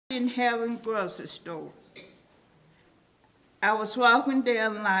In Heaven grocery store. I was walking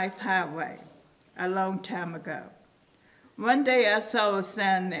down Life Highway a long time ago. One day I saw a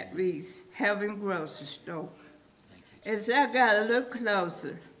sign that reads, Heaven grocery store. As I got a little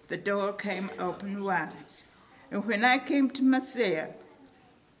closer, the door came open wide. And when I came to myself,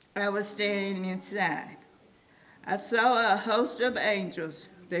 I was standing inside. I saw a host of angels.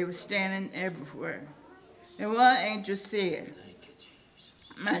 They were standing everywhere. And one angel said,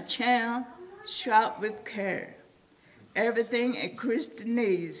 my child, shop with care. Everything a Christian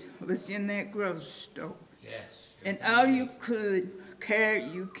needs was in that grocery store. Yes. And all you could carry,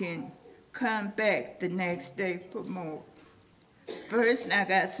 you can come back the next day for more. First, I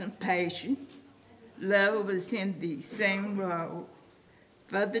got some patience. Love was in the same row.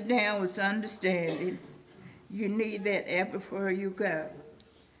 Further down was understanding. You need that everywhere you go.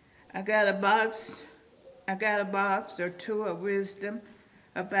 I got a box or two of wisdom,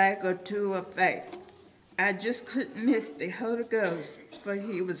 a bag or two of faith. I just couldn't miss the Holy Ghost, for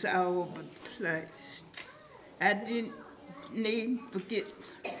he was all over the place. I didn't need to forget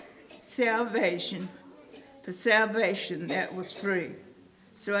salvation, for salvation that was free.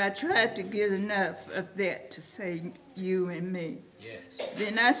 So I tried to get enough of that to save you and me. Yes.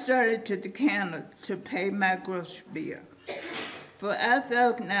 Then I started to the counter to pay my grocery bill. For I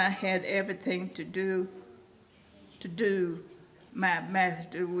thought I had everything to do my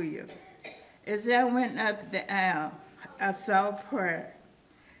master's will. As I went up the aisle, I saw prayer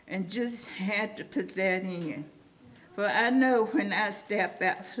and just had to put that in. For I know when I stepped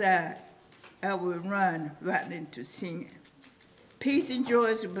outside, I would run right into singing. Peace and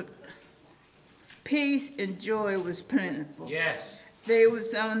joy was plentiful. Yes. They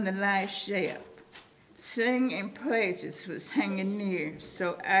was on the last shelf. Singing and praises was hanging near,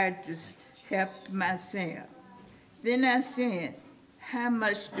 so I just helped myself. Then I said, how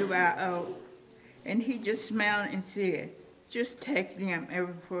much do I owe? And he just smiled and said, just take them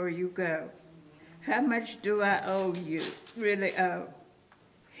everywhere you go. How much do I owe you, really owe?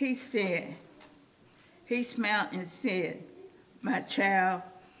 He smiled and said, my child,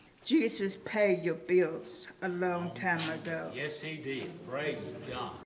 Jesus paid your bills a long time ago. Yes, he did. Praise God.